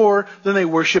more than they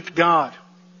worshipped God.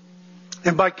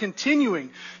 And by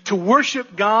continuing to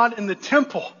worship God in the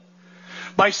temple,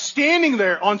 by standing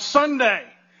there on Sunday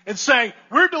and saying,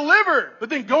 we're delivered, but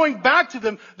then going back to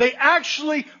them, they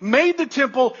actually made the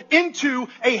temple into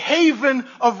a haven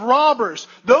of robbers.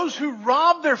 Those who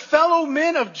robbed their fellow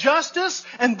men of justice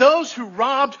and those who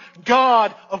robbed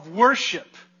God of worship.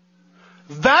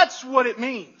 That's what it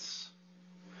means.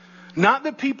 Not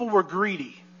that people were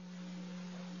greedy.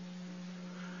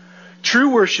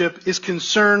 True worship is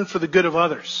concern for the good of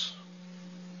others.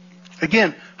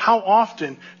 Again, how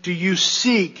often do you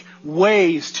seek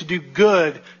ways to do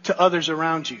good to others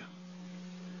around you?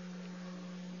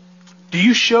 Do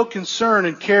you show concern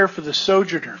and care for the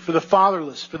sojourner, for the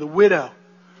fatherless, for the widow?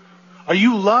 Are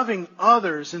you loving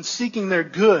others and seeking their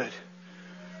good?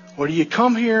 Or do you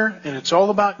come here and it's all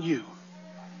about you?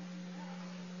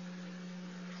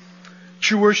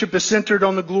 True worship is centered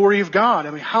on the glory of God. I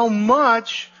mean, how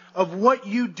much of what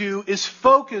you do is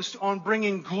focused on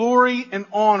bringing glory and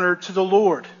honor to the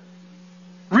Lord?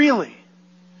 Really?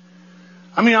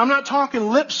 I mean, I'm not talking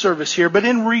lip service here, but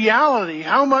in reality,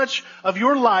 how much of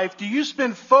your life do you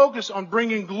spend focus on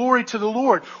bringing glory to the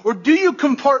Lord? Or do you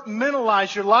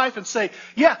compartmentalize your life and say,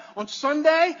 yeah, on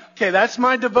Sunday, okay, that's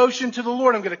my devotion to the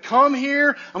Lord. I'm going to come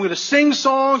here, I'm going to sing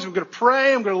songs, I'm going to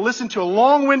pray, I'm going to listen to a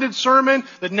long-winded sermon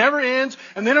that never ends,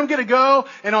 and then I'm going to go,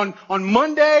 and on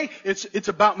Monday, it's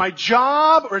about my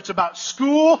job, or it's about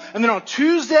school, and then on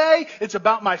Tuesday, it's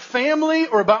about my family,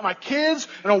 or about my kids,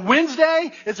 and on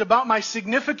Wednesday, it's about my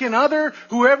significant other,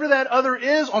 whoever that other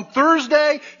is. On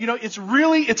Thursday,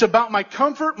 it's about my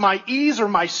comfort, my ease, or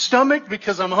my stomach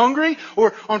because I'm hungry.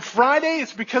 Or on Friday,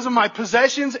 it's because of my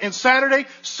possessions. And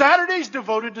Saturday's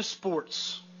devoted to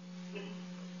sports.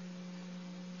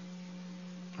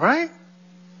 Right?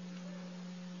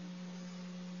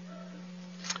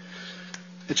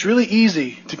 It's really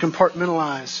easy to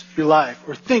compartmentalize your life,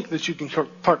 or think that you can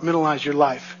compartmentalize your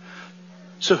life.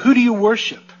 So who do you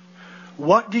worship?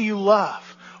 What do you love?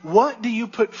 What do you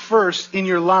put first in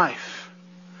your life?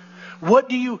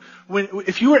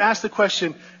 If you were asked the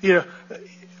question,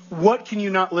 what can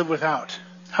you not live without?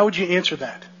 How would you answer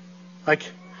that? Like,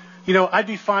 I'd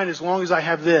be fine as long as I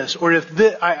have this. Or if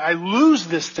I lose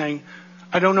this thing,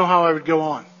 I don't know how I would go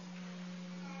on.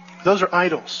 Those are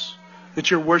idols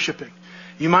that you're worshiping.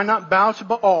 You might not bow to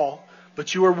Baal,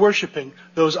 but you are worshiping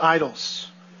those idols.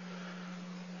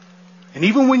 And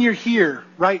even when you're here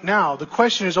right now, the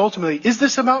question is ultimately, is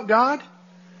this about God?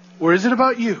 Or is it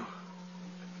about you?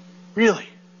 Really?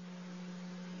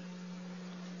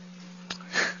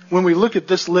 When we look at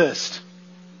this list,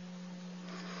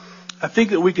 I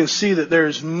think that we can see that there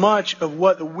is much of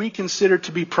what we consider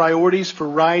to be priorities for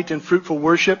right and fruitful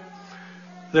worship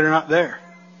that are not there.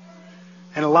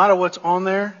 And a lot of what's on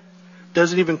there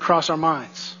doesn't even cross our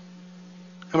minds.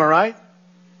 Am I right?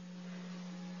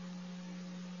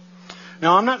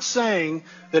 Now, I'm not saying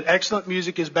that excellent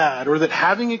music is bad or that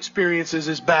having experiences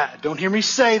is bad. Don't hear me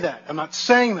say that. I'm not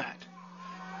saying that.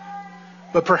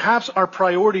 But perhaps our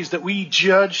priorities that we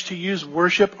judge to use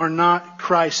worship are not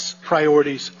Christ's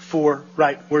priorities for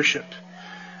right worship.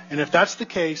 And if that's the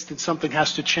case, then something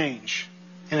has to change.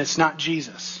 And it's not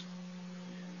Jesus.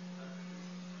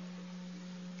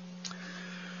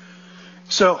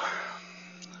 So,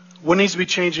 what needs to be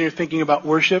changed in your thinking about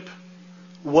worship?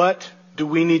 What do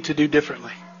we need to do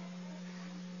differently?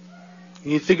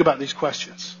 You need to think about these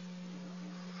questions.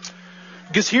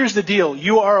 Because here's the deal.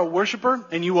 You are a worshiper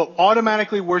and you will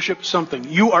automatically worship something.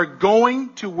 You are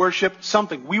going to worship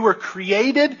something. We were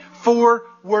created for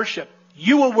worship.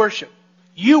 You will worship.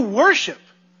 You worship.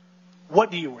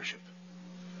 What do you worship?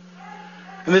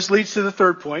 And this leads to the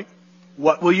third point.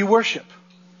 What will you worship?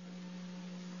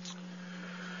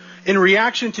 In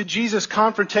reaction to Jesus'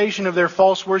 confrontation of their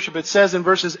false worship, it says in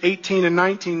verses 18 and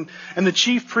 19, and the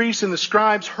chief priests and the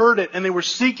scribes heard it, and they were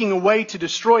seeking a way to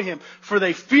destroy him, for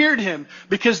they feared him,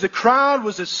 because the crowd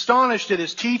was astonished at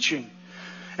his teaching.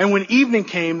 And when evening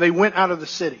came, they went out of the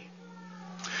city.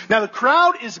 Now the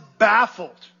crowd is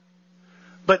baffled,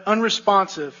 but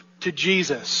unresponsive to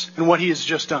Jesus and what he has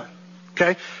just done.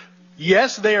 Okay?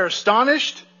 Yes, they are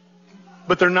astonished,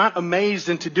 but they're not amazed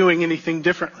into doing anything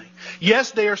differently.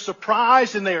 Yes, they are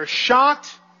surprised and they are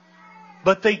shocked,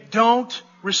 but they don't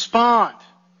respond.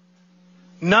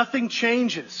 Nothing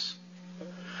changes.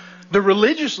 The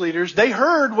religious leaders, they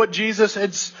heard what Jesus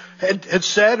had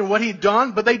said and what he'd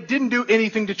done, but they didn't do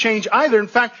anything to change either. In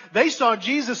fact, they saw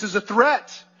Jesus as a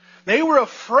threat. They were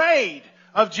afraid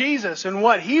of Jesus and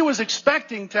what he was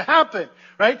expecting to happen.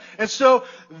 Right? And so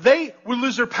they would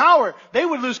lose their power. They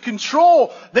would lose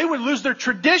control. They would lose their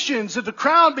traditions. If the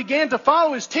crowd began to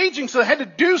follow his teaching, so they had to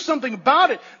do something about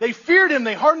it. They feared him.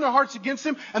 They hardened their hearts against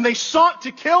him. And they sought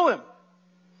to kill him.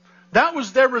 That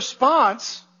was their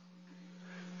response.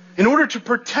 In order to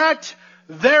protect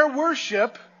their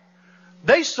worship,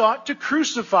 they sought to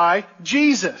crucify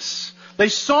Jesus. They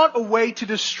sought a way to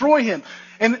destroy him.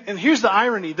 And here's the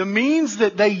irony. The means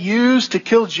that they used to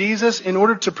kill Jesus in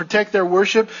order to protect their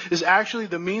worship is actually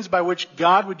the means by which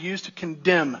God would use to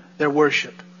condemn their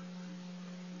worship.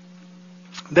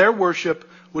 Their worship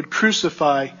would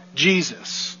crucify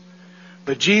Jesus.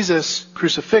 But Jesus'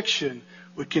 crucifixion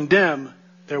would condemn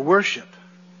their worship.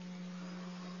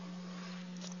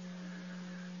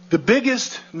 The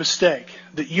biggest mistake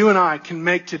that you and I can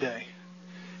make today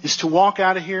is to walk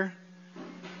out of here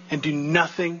and do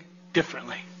nothing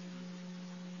differently.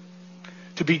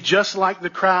 To be just like the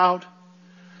crowd,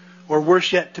 or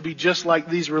worse yet, to be just like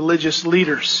these religious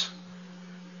leaders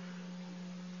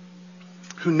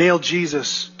who nailed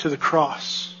Jesus to the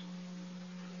cross.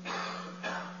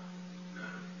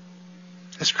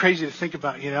 It's crazy to think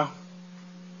about, you know.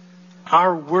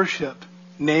 Our worship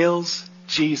nails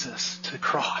Jesus to the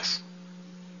cross.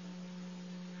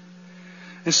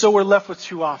 And so we're left with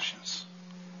two options.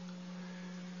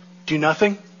 Do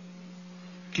nothing.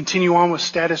 Continue on with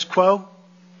status quo.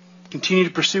 Continue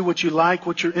to pursue what you like,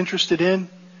 what you're interested in,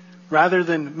 rather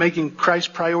than making Christ's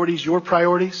priorities your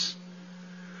priorities.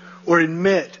 Or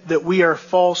admit that we are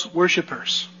false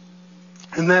worshipers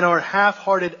and that our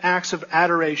half-hearted acts of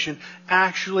adoration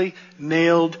actually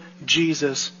nailed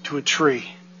Jesus to a tree.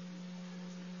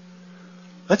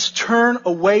 Let's turn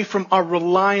away from our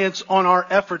reliance on our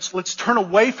efforts. Let's turn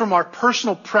away from our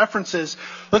personal preferences.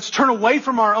 Let's turn away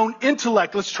from our own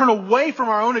intellect. Let's turn away from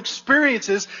our own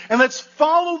experiences. And let's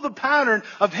follow the pattern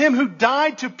of Him who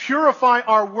died to purify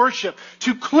our worship,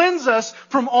 to cleanse us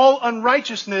from all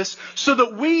unrighteousness, so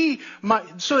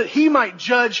that He might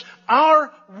judge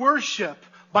our worship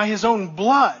by His own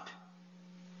blood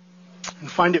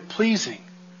and find it pleasing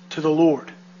to the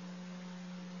Lord.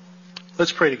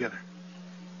 Let's pray together.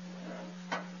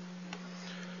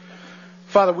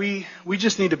 Father, we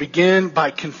just need to begin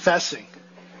by confessing,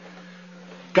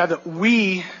 God, that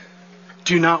we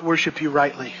do not worship you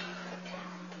rightly.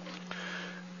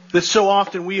 That so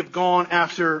often we have gone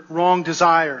after wrong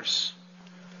desires.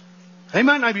 They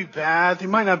might not be bad, they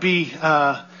might not be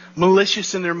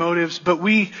malicious in their motives, but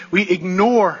we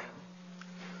ignore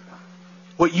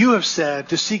what you have said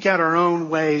to seek out our own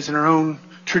ways and our own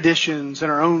traditions and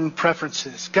our own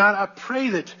preferences. God, I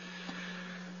pray that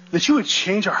you would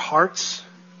change our hearts,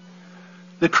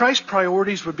 that Christ's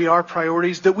priorities would be our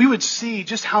priorities, that we would see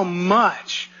just how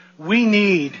much we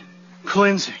need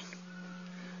cleansing.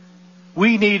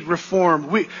 We need reform.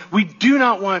 We do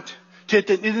not want to, at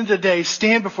the end of the day,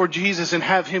 stand before Jesus and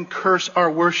have Him curse our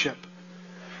worship.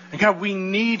 And God, we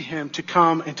need Him to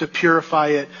come and to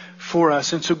purify it for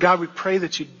us. And so God, we pray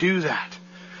that you do that.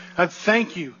 I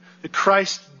thank you that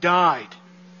Christ died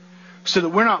so that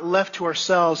we're not left to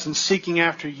ourselves and seeking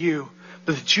after you,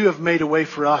 but that you have made a way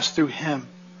for us through Him.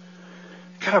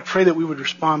 God, I pray that we would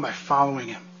respond by following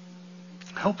Him.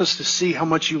 Help us to see how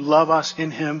much you love us in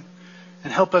Him,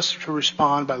 and help us to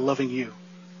respond by loving you.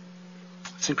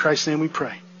 It's in Christ's name we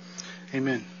pray.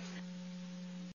 Amen.